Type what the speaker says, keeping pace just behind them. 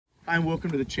Hi, and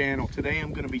welcome to the channel. Today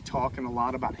I'm going to be talking a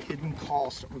lot about hidden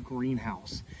costs of a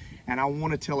greenhouse. And I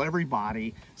want to tell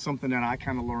everybody something that I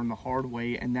kind of learned the hard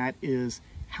way, and that is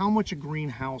how much a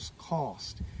greenhouse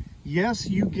costs. Yes,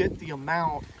 you get the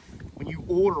amount when you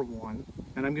order one,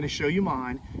 and I'm going to show you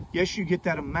mine. Yes, you get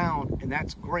that amount, and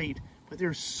that's great, but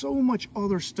there's so much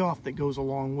other stuff that goes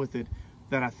along with it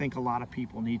that I think a lot of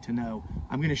people need to know.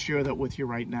 I'm going to share that with you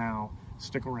right now.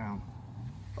 Stick around.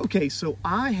 Okay, so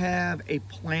I have a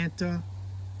Planta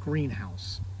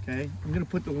greenhouse, okay? I'm gonna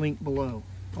put the link below.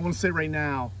 I wanna say right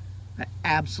now, I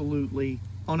absolutely,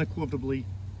 unequivocally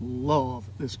love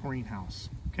this greenhouse,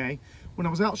 okay? When I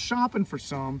was out shopping for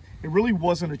some, it really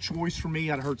wasn't a choice for me.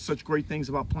 I'd heard such great things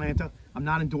about Planta. I'm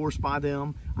not endorsed by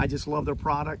them. I just love their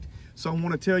product. So I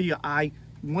wanna tell you, I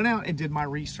went out and did my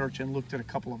research and looked at a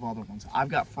couple of other ones. I've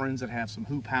got friends that have some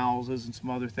hoop houses and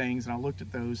some other things, and I looked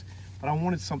at those, but I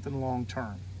wanted something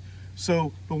long-term.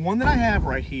 So the one that I have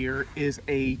right here is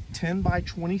a 10 by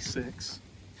 26,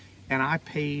 and I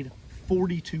paid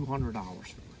 $4,200 for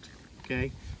it,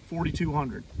 okay?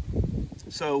 $4,200.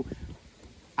 So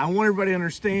I want everybody to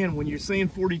understand, when you're saying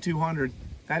 $4,200,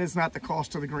 that is not the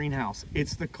cost of the greenhouse.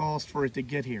 It's the cost for it to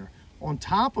get here. On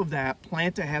top of that,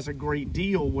 Planta has a great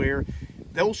deal where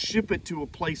they'll ship it to a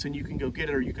place and you can go get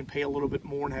it, or you can pay a little bit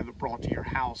more and have it brought to your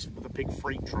house with a big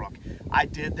freight truck. I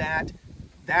did that.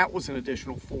 That was an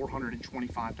additional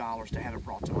 $425 to have it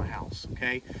brought to my house,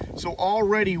 okay? So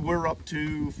already we're up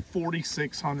to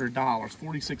 $4,600,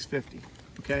 $4,650,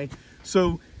 okay?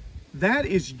 So that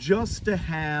is just to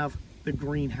have the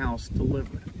greenhouse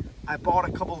delivered. I bought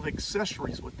a couple of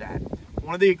accessories with that.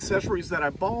 One of the accessories that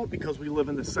I bought, because we live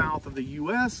in the south of the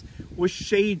US, was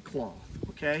shade cloth,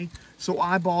 okay? So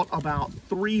I bought about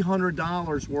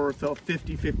 $300 worth of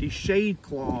 50/50 shade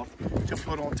cloth to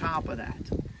put on top of that.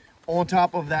 On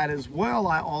top of that as well,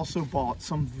 I also bought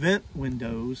some vent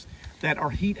windows that are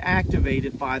heat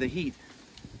activated by the heat.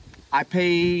 I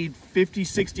paid $50,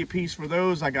 $60 a piece for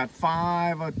those. I got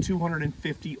 5,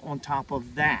 $250 on top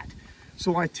of that.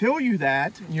 So I tell you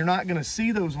that, and you're not gonna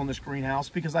see those on this greenhouse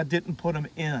because I didn't put them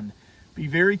in. Be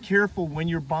very careful when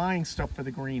you're buying stuff for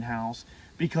the greenhouse,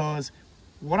 because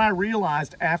what I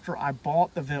realized after I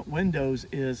bought the vent windows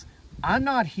is I'm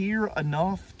not here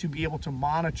enough to be able to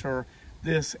monitor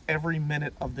this every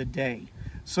minute of the day.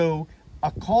 So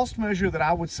a cost measure that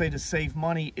I would say to save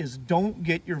money is don't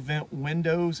get your vent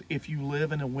windows if you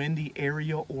live in a windy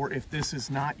area or if this is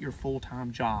not your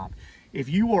full-time job. If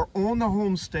you are on the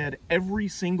homestead every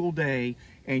single day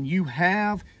and you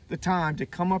have the time to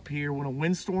come up here when a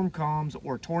windstorm comes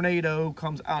or a tornado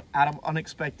comes out of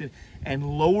unexpected and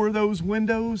lower those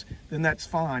windows, then that's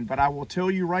fine. But I will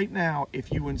tell you right now,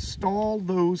 if you install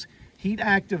those heat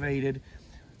activated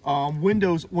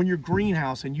windows on your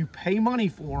greenhouse and you pay money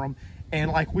for them, and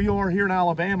like we are here in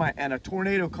Alabama, and a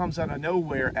tornado comes out of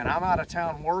nowhere and I'm out of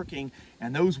town working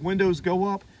and those windows go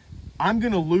up, I'm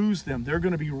gonna lose them. They're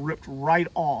gonna be ripped right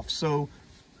off. So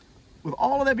with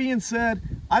all of that being said,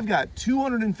 I've got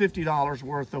 $250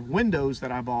 worth of windows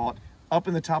that I bought up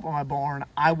in the top of my barn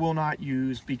I will not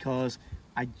use because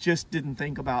I just didn't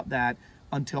think about that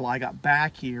until I got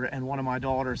back here, and one of my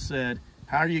daughters said,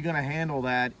 "How are you gonna handle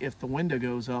that if the window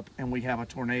goes up and we have a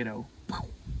tornado?"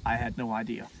 I had no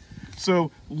idea. So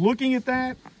looking at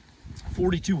that,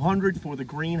 $4,200 for the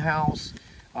greenhouse.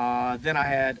 Then I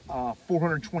had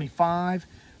 $425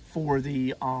 for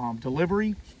the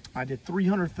delivery. I did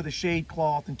 $300 for the shade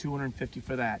cloth and $250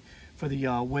 for that, for the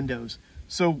windows.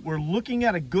 So we're looking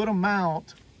at a good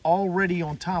amount already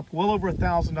on top, well over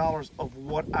 $1,000 of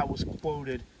what I was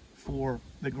quoted for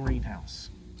the greenhouse.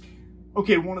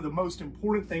 Okay, one of the most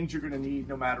important things you're gonna need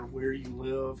no matter where you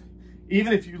live,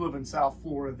 even if you live in South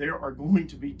Florida, there are going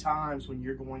to be times when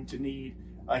you're going to need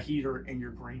a heater in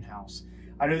your greenhouse.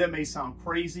 I know that may sound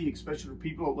crazy, especially for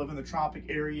people that live in the tropic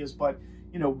areas, but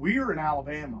you know, we're in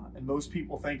Alabama, and most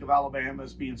people think of Alabama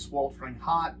as being sweltering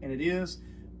hot, and it is.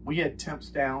 We had temps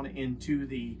down into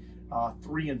the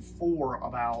 3 and 4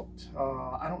 about,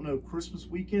 I don't know, Christmas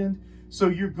weekend. So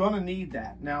you're gonna need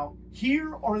that. Now,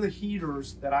 here are the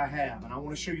heaters that I have, and I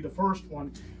wanna show you the first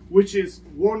one, which is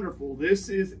wonderful. This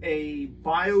is a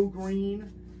BioGreen.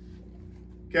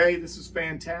 Okay, this is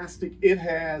fantastic. It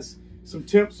has some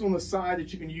temps on the side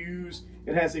that you can use.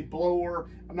 It has a blower.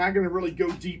 I'm not gonna really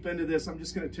go deep into this. I'm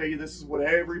just gonna tell you this is what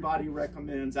everybody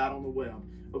recommends out on the web.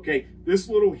 Okay, this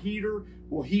little heater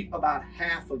will heat about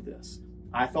half of this.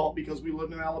 I thought because we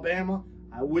lived in Alabama,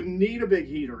 I wouldn't need a big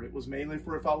heater. It was mainly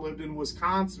for if I lived in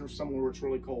Wisconsin or somewhere where it's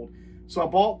really cold. So I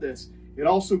bought this. It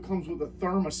also comes with a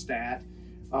thermostat.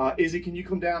 Izzy, can you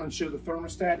come down and show the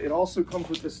thermostat? It also comes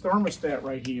with this thermostat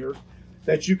right here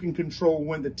that you can control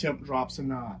when the temp drops or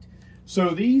not.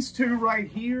 So these two right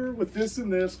here with this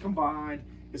and this combined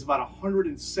is about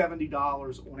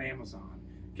 $170 on Amazon.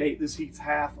 Okay, this heats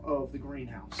half of the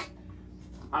greenhouse.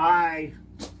 I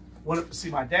went up to see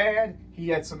my dad. He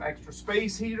had some extra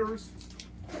space heaters.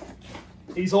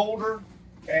 He's older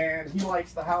and he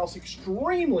likes the house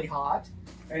extremely hot.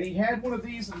 And he had one of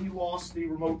these and he lost the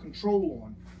remote control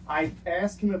on. I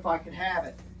asked him if I could have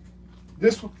it.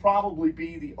 This would probably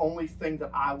be the only thing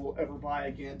that I will ever buy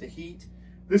again to heat.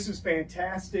 This is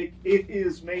fantastic. It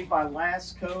is made by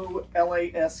Lasko,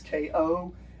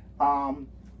 L-A-S-K-O.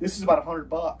 This is about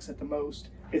 $100 at the most.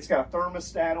 It's got a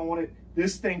thermostat on it.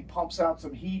 This thing pumps out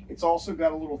some heat. It's also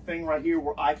got a little thing right here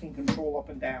where I can control up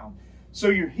and down. So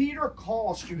your heater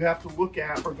costs you have to look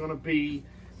at are gonna be,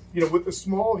 you know, with the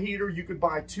small heater, you could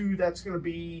buy two. That's gonna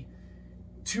be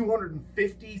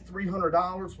 $250,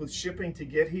 $300 with shipping to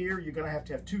get here. You're gonna have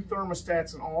two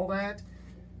thermostats and all that.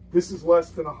 This is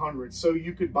less than $100. So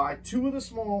you could buy two of the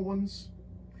small ones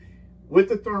with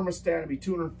the thermostat, it'd be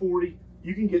 $240.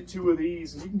 You can get two of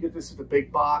these and you can get this at the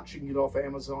big box. You can get off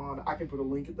Amazon. I can put a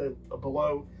link at the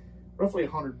below, roughly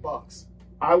 $100.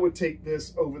 I would take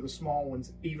this over the small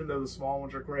ones, even though the small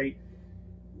ones are great.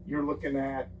 You're looking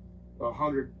at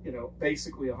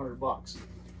basically $100.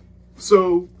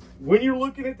 So when you're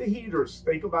looking at the heaters,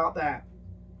 think about that.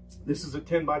 This is a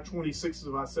 10 by 26,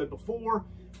 as I said before.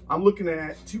 I'm looking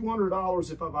at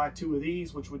 $200 if I buy two of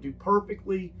these, which would do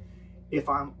perfectly. If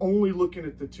I'm only looking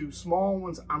at the two small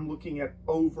ones, I'm looking at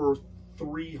over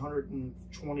 $320,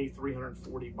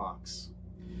 $340.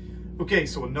 Okay,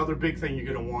 so another big thing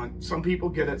you're gonna want, some people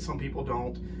get it, some people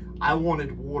don't. I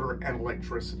wanted water and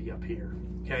electricity up here.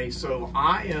 Okay, so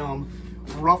I am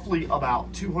roughly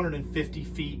about 250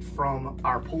 feet from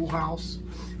our pool house.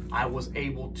 I was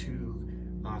able to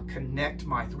connect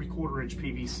my 3/4 inch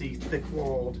PVC thick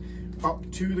walled up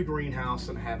to the greenhouse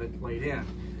and have it laid in.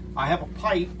 I have a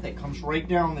pipe that comes right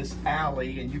down this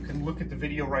alley, and you can look at the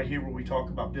video right here where we talk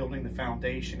about building the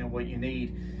foundation and what you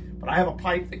need. But I have a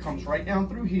pipe that comes right down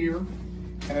through here,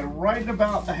 and then right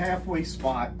about the halfway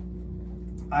spot,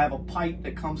 I have a pipe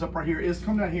that comes up right here.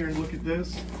 Come down here and look at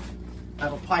this. I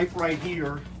have a pipe right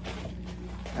here,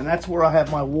 and that's where I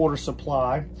have my water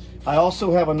supply. I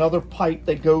also have another pipe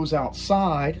that goes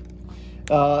outside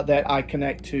that I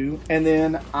connect to, and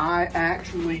then I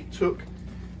actually took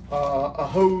a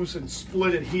hose and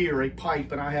split it here, a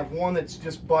pipe, and I have one that's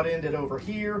just butt-ended over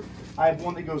here. I have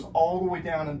one that goes all the way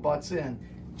down and butts in,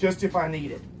 just if I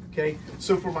need it, okay?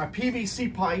 So for my PVC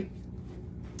pipe,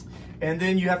 and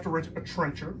then you have to rent a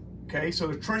trencher, okay? So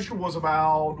the trencher was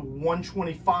about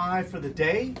 $125 for the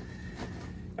day.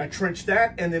 I trenched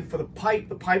that, and then for the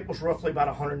pipe was roughly about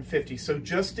 $150. So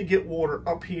just to get water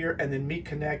up here and then me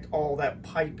connect all that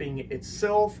piping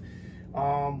itself,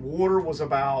 water was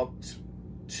about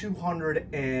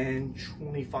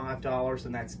 $225,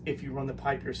 and that's if you run the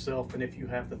pipe yourself and if you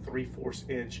have the 3/4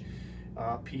 inch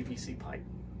PVC pipe.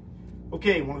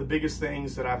 Okay, one of the biggest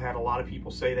things that I've had a lot of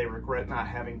people say they regret not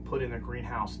having put in their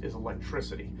greenhouse is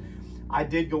electricity. I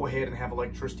did go ahead and have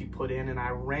electricity put in, and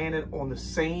I ran it on the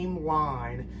same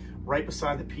line right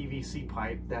beside the PVC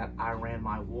pipe that I ran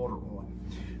my water on.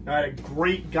 Now, I had a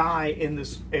great guy in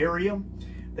this area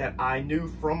that I knew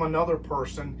from another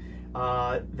person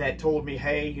that told me,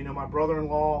 hey, you know, my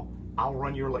brother-in-law, I'll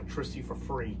run your electricity for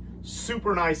free.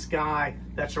 Super nice guy.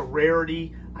 That's a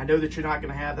rarity. I know that you're not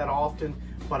going to have that often,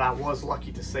 but I was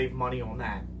lucky to save money on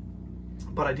that.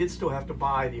 But I did still have to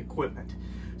buy the equipment.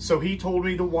 So he told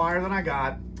me the wire that I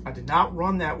got. I did not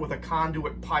run that with a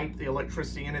conduit pipe, the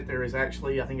electricity in it. There is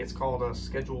actually, I think it's called a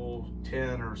Schedule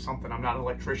 10 or something. I'm not an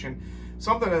electrician,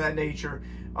 something of that nature.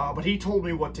 But he told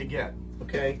me what to get,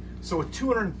 okay? So a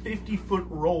 250-foot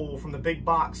roll from the big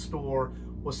box store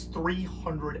was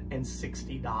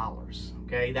 $360,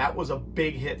 okay? That was a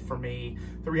big hit for me,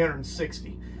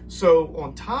 $360. So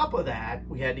on top of that,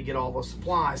 we had to get all the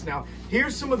supplies. Now,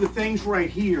 here's some of the things right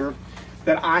here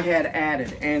that I had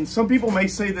added. And some people may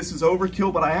say this is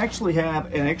overkill, but I actually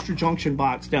have an extra junction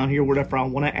box down here whenever I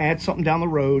want to add something down the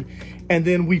road. And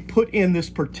then we put in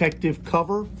this protective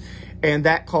cover, and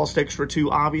that cost extra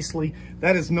too, obviously.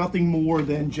 That is nothing more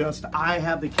than just, I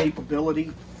have the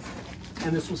capability,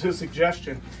 and this was his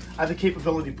suggestion, I have the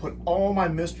capability to put all my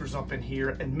misters up in here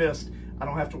and mist. I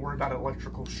don't have to worry about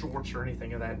electrical shorts or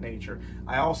anything of that nature.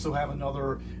 I also have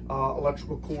another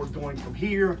electrical cord going from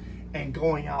here and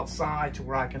going outside to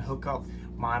where I can hook up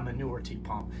my manure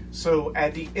pump. So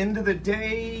at the end of the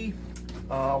day,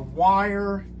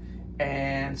 wire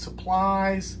and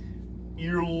supplies,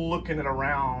 you're looking at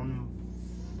around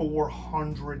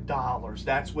 $400.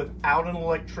 That's without an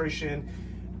electrician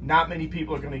Not many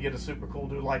people are going to get a super cool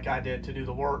dude like I did to do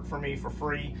the work for me for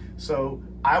free. So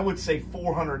I would say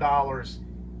 $400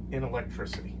 in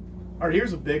electricity. All right,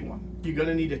 here's a big one. You're going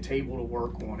to need a table to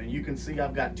work on, and you can see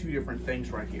I've got 2 different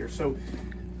things right here. So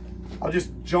I'll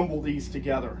just jumble these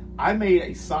together. I made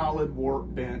a solid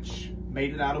workbench,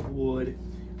 made it out of wood.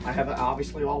 I have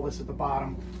obviously all this at the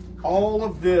bottom. All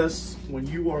of this, when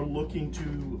you are looking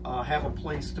to have a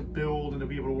place to build and to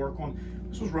be able to work on,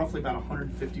 this was roughly about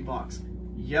 150 bucks.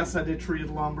 Yes, I did treated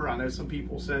lumber. I know some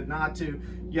people said not to.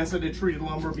 Yes, I did treated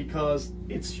lumber because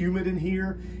it's humid in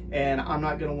here and I'm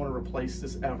not gonna wanna replace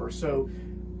this ever. So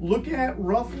look at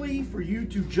roughly for you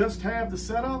to just have the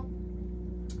setup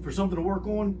for something to work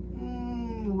on,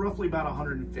 roughly about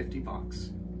 150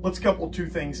 bucks. Let's couple 2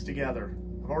 things together.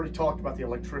 I've already talked about the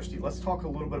electricity. Let's talk a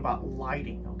little bit about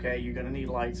lighting, okay? You're gonna need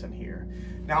lights in here.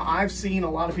 Now, I've seen a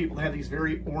lot of people that have these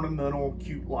very ornamental,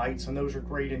 cute lights, and those are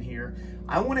great in here.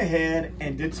 I went ahead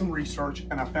and did some research,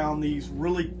 and I found these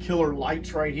really killer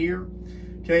lights right here.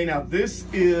 Okay, now this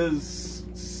is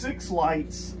 6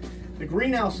 lights. The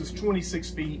greenhouse is 26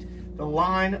 feet. The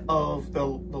line of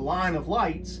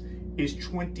lights is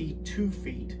 22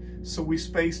 feet. So we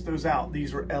spaced those out.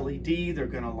 These are LED, they're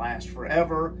gonna last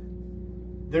forever.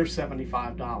 They're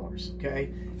 $75,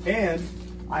 okay? And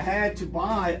I had to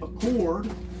buy a cord.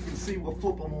 You can see, we'll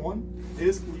flip them on. Can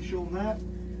you show them that?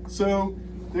 So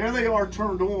there they are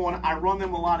turned on. I run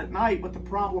them a lot at night, but the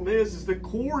problem is the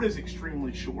cord is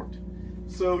extremely short.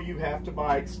 So you have to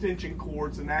buy extension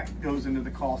cords, and that goes into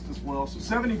the cost as well. So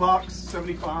 70 bucks,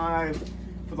 75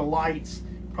 for the lights,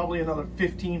 probably another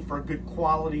 15 for a good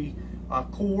quality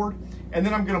cord. And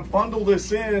then I'm gonna bundle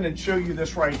this in and show you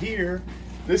this right here.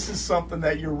 This is something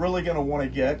that you're really gonna wanna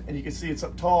get, and you can see it's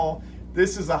up tall.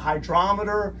 This is a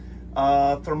hydrometer,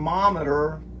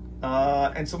 thermometer,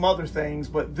 and some other things,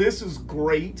 but this is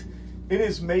great. It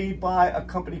is made by a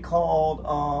company called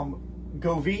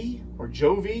Govee, or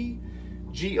Govee,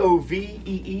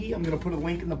 Govee. I'm gonna put a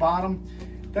link in the bottom.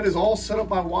 That is all set up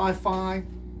by Wi-Fi.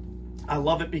 I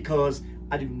love it because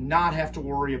I do not have to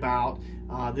worry about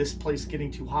this place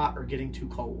getting too hot or getting too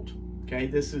cold. Okay,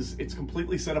 it's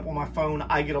completely set up on my phone.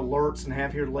 I get alerts and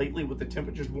have here lately with the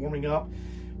temperatures warming up.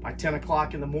 By 10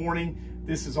 o'clock in the morning,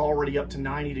 this is already up to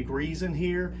 90 degrees in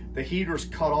here. The heater's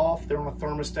cut off. They're on a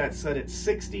thermostat set at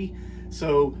 60.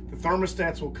 So the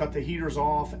thermostats will cut the heaters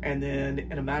off, and then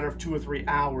in a matter of 2 or 3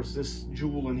 hours, this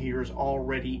jewel in here is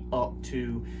already up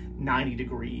to 90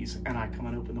 degrees, and I come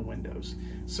and open the windows.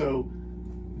 So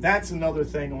that's another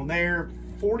thing on there.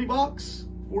 40 bucks,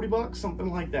 something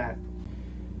like that.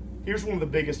 Here's one of the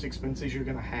biggest expenses you're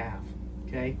gonna have,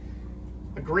 okay?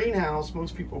 A greenhouse,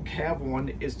 most people have one,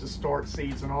 is to start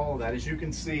seeds and all of that. As you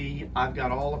can see, I've got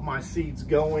all of my seeds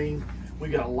going. We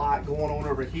got a lot going on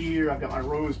over here. I've got my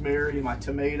rosemary, my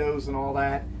tomatoes and all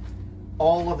that.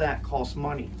 All of that costs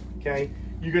money, okay?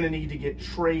 You're gonna need to get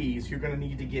trays. You're gonna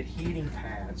need to get heating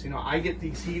pads. You know, I get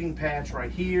these heating pads right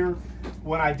here.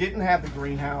 When I didn't have the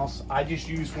greenhouse, I just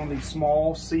used one of these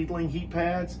small seedling heat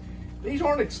pads. These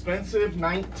aren't expensive,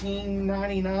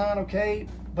 $19.99, okay?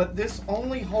 But this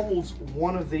only holds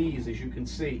one of these, as you can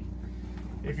see.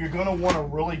 If you're gonna wanna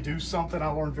really do something, I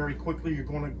learned very quickly, you're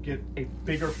gonna get a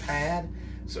bigger pad.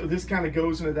 So this kind of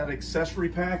goes into that accessory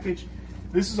package.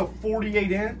 This is a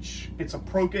 48-inch. It's a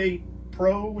Procate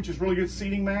Pro, which is really good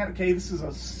seating mat. Okay, this is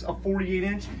a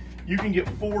 48-inch. You can get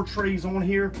 4 trays on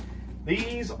here.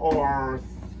 These are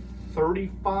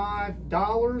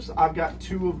 $35. I've got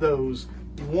 2 of those.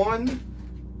 One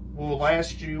will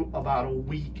last you about a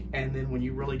week, and then when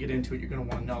you really get into it, you're gonna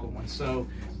want another one. So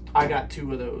I got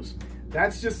 2 of those.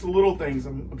 That's just the little things.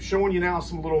 I'm showing you now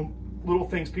some little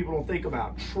things people don't think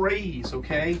about. Trays,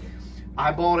 okay?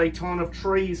 I bought a ton of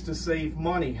trays to save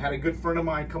money. Had a good friend of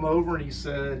mine come over and he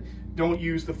said, don't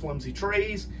use the flimsy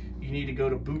trays. You need to go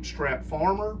to Bootstrap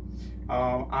Farmer.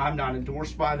 I'm not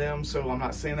endorsed by them, so I'm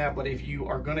not saying that, but if you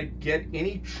are gonna get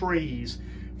any trays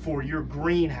for your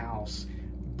greenhouse,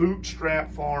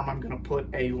 Bootstrap Farm, I'm gonna put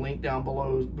a link down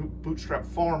below. Bootstrap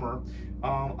Farmer,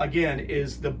 again,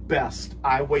 is the best.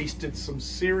 I wasted some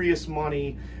serious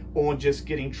money on just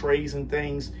getting trays and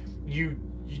things. You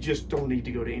just don't need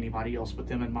to go to anybody else but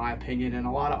them, in my opinion, and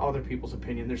a lot of other people's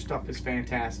opinion. Their stuff is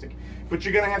fantastic, but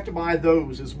you're gonna have to buy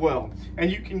those as well. And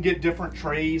you can get different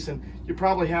trays, and you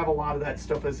probably have a lot of that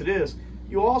stuff as it is.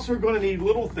 You also are gonna need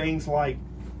little things like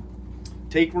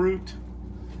Take Root,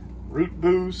 Root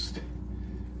Boost.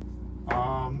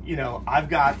 You know, I've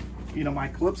got, you know, my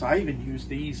clips. I even use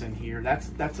these in here.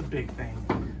 That's a big thing.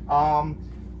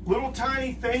 Little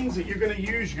tiny things that you're going to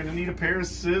use. You're going to need a pair of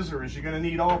scissors. You're going to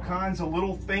need all kinds of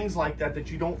little things like that that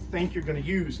you don't think you're going to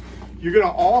use. You're going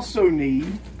to also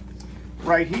need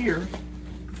right here,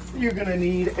 you're gonna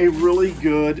need a really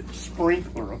good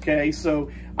sprinkler, okay?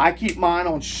 So I keep mine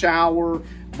on shower,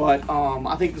 but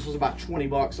I think this was about 20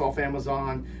 bucks off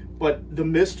Amazon. But the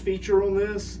mist feature on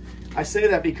this, I say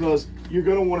that because you're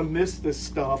gonna wanna mist this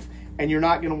stuff and you're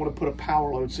not gonna wanna put a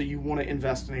power load, so you wanna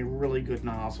invest in a really good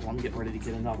nozzle. I'm getting ready to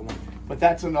get another one. But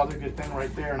that's another good thing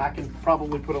right there, and I can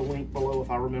probably put a link below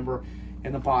if I remember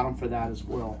in the bottom for that as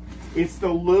well. It's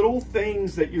the little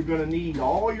things that you're gonna need,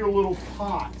 all your little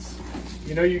pots.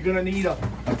 You know, you're gonna need a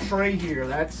tray here,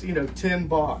 that's, you know, 10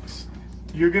 bucks.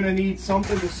 You're gonna need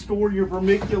something to store your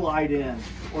vermiculite in,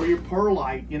 or your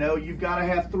perlite. You know, you've gotta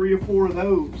have 3 or 4 of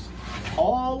those.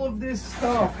 All of this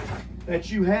stuff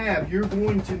that you have, you're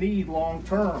going to need long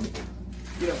term.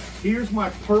 You know, here's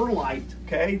my perlite,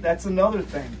 okay? That's another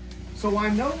thing. So I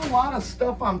know a lot of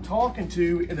stuff I'm talking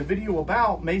to in the video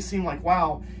about may seem like,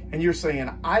 wow, and you're saying,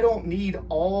 I don't need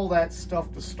all that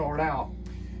stuff to start out.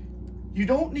 You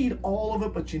don't need all of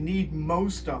it, but you need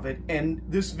most of it. And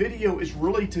this video is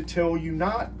really to tell you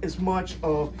not as much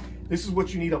of this is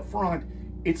what you need up front,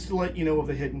 it's to let you know of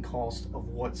the hidden cost of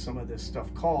what some of this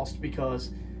stuff costs,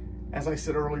 because as I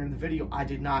said earlier in the video, I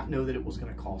did not know that it was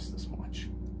going to cost this much.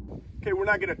 Okay, we're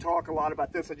not going to talk a lot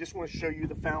about this. I just want to show you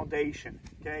the foundation,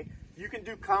 okay? You can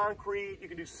do concrete, you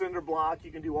can do cinder block,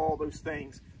 you can do all those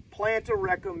things. Planta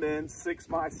recommends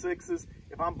 6x6s.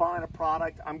 If I'm buying a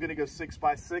product, I'm going to go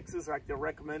 6x6s like they're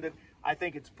recommended. I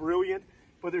think it's brilliant,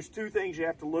 but there's 2 things you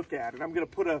have to look at, and I'm going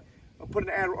to put a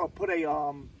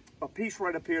piece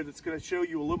right up here that's going to show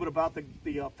you a little bit about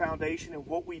the foundation and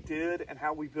what we did and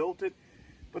how we built it.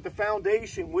 But the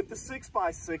foundation with the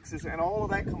 6x6s and all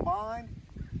of that combined,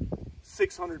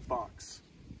 600 bucks.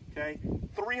 Okay,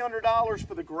 $300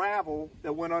 for the gravel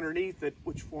that went underneath it,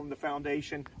 which formed the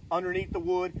foundation underneath the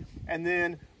wood, and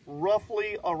then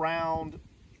roughly around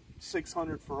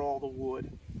 600 for all the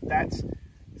wood. That's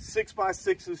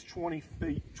 6x6s,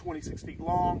 26 feet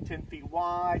long, 10 feet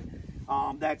wide.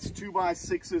 That's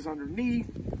 2x6s underneath.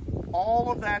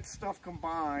 All of that stuff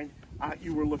combined,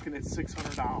 you were looking at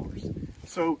 $600.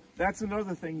 So that's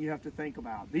another thing you have to think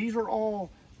about. These are all,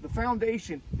 the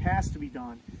foundation has to be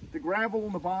done. The gravel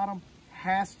on the bottom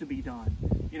has to be done.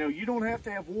 You know, you don't have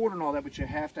to have water and all that, but you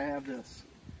have to have this.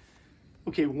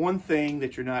 Okay, one thing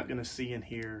that you're not gonna see in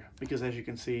here, because as you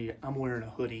can see, I'm wearing a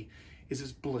hoodie, is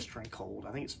it's blistering cold.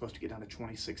 I think it's supposed to get down to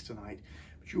 26 tonight.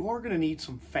 But you are gonna need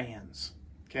some fans,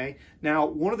 okay? Now,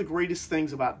 one of the greatest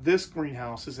things about this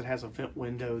greenhouse is it has a vent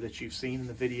window that you've seen in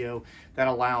the video that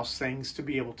allows things to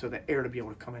be able to, the air to be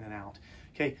able to come in and out,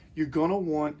 okay? You're gonna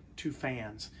want 2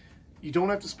 fans. You don't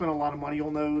have to spend a lot of money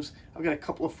on those. I've got a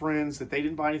couple of friends that they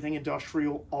didn't buy anything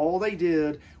industrial. All they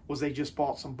did was they just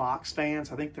bought some box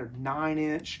fans. I think they're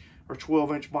 9-inch or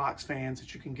 12-inch box fans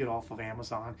that you can get off of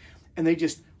Amazon. And they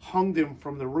just hung them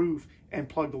from the roof and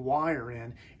plugged the wire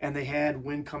in, and they had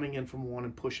wind coming in from one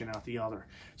and pushing out the other.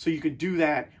 So you could do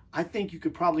that. I think you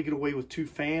could probably get away with 2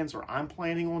 fans, or I'm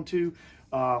planning on 2,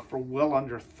 for well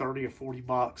under 30 or 40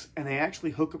 bucks. And they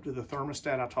actually hook up to the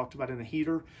thermostat I talked about in the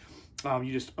heater.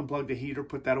 You just unplug the heater,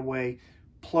 put that away,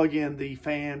 plug in the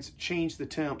fans, change the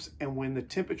temps, and when the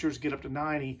temperatures get up to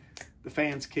 90, the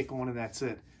fans kick on and that's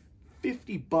it.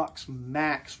 50 bucks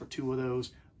max for 2 of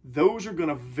those. Those are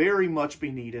gonna very much be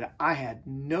needed. I had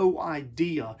no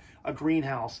idea a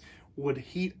greenhouse would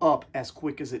heat up as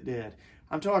quick as it did.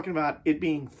 I'm talking about it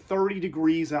being 30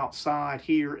 degrees outside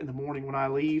here in the morning when I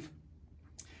leave.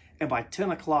 And by 10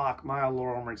 o'clock, my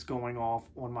alarm is going off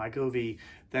on my Govee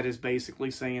that is basically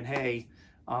saying, hey,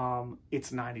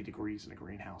 it's 90 degrees in the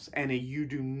greenhouse. And you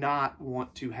do not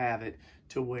want to have it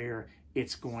to where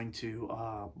it's going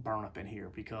to burn up in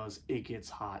here, because it gets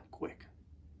hot quick.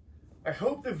 I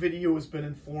hope the video has been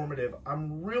informative.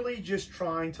 I'm really just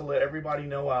trying to let everybody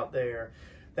know out there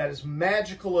that as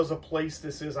magical as a place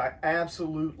this is, I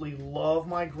absolutely love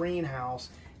my greenhouse.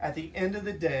 At the end of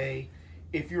the day,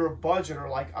 if you're a budgeter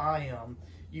like I am,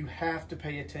 you have to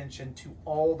pay attention to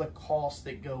all the costs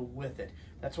that go with it.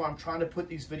 That's why I'm trying to put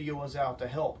these videos out to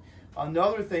help.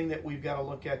 Another thing that we've got to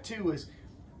look at too is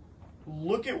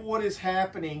look at what is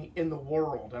happening in the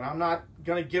world. And I'm not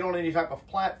going to get on any type of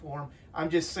platform. I'm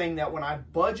just saying that when I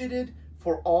budgeted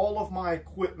for all of my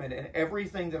equipment and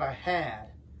everything that I had,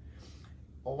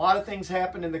 a lot of things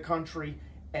happened in the country,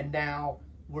 and now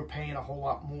we're paying a whole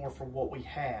lot more for what we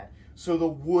had. So the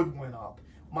wood went up.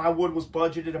 My wood was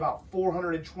budgeted about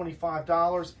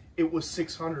 $425. It was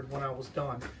 $600 when I was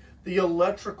done. The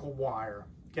electrical wire,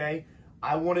 okay,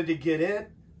 I wanted to get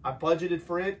it. I budgeted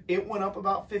for it. It went up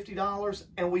about $50,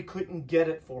 and we couldn't get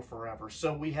it for forever.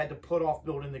 So we had to put off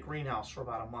building the greenhouse for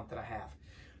about a month and a half.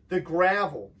 The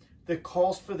gravel, the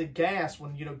cost for the gas,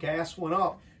 when gas went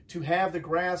up, to have the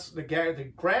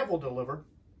gravel delivered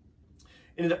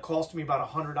ended up costing me about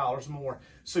 $100 more.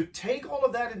 So take all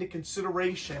of that into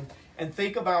consideration and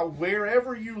think about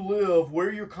wherever you live,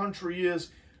 where your country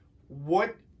is,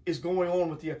 what is going on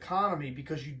with the economy,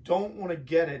 because you don't want to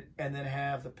get it and then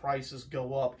have the prices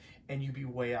go up and you be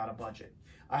way out of budget.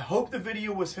 I hope the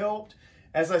video was helped.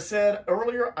 As I said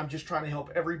earlier, I'm just trying to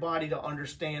help everybody to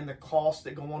understand the costs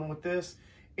that go on with this.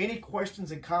 Any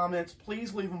questions and comments,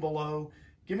 please leave them below.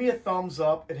 Give me a thumbs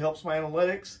up. It helps my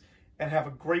analytics. And have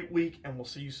a great week, and we'll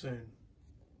see you soon.